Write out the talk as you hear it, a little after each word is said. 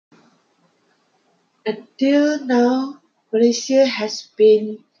Until now, Malaysia has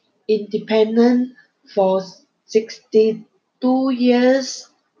been independent for 62 years.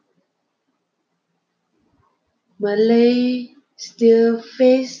 Malay still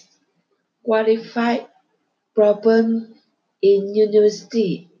face qualified problem in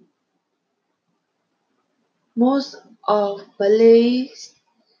university. Most of Malays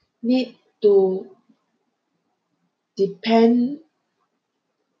need to depend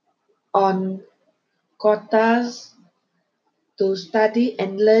on quotas to study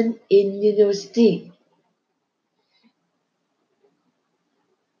and learn in university.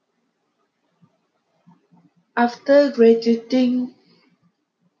 After graduating,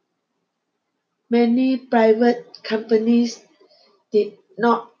 many private companies did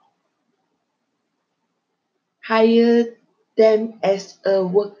not hire them as a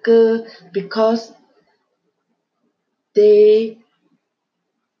worker because they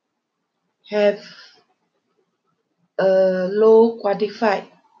have a low qualified.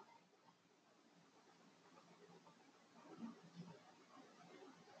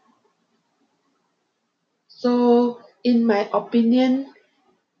 So, in my opinion,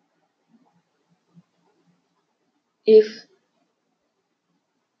 if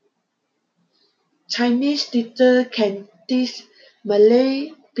Chinese teacher can teach Malay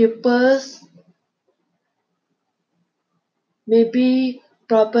pupils, maybe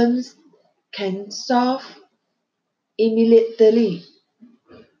problems can solve immediately.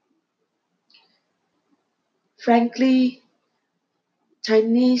 Frankly,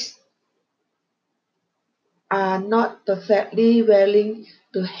 Chinese are not perfectly willing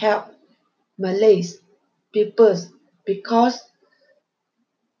to help Malays peoples because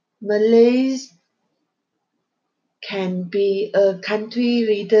Malays can be a country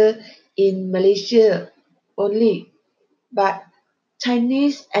leader in Malaysia only, but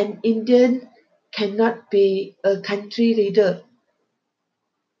Chinese and Indian cannot be a country leader.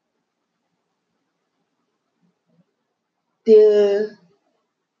 Their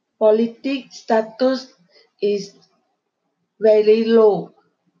politic status is very low.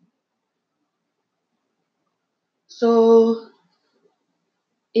 So,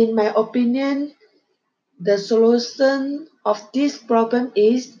 in my opinion, the solution of this problem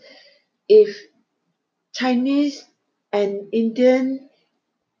is if Chinese and Indian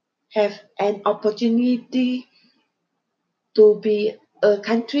have an opportunity to be a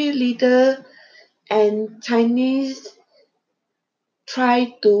country leader and Chinese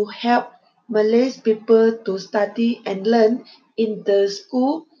try to help Malay people to study and learn in the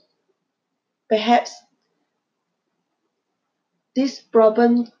school, perhaps this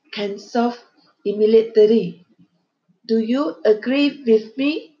problem can solve immediately. Do you agree with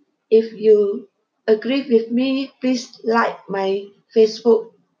me? If you agree with me, please like my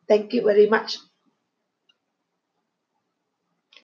Facebook. Thank you very much.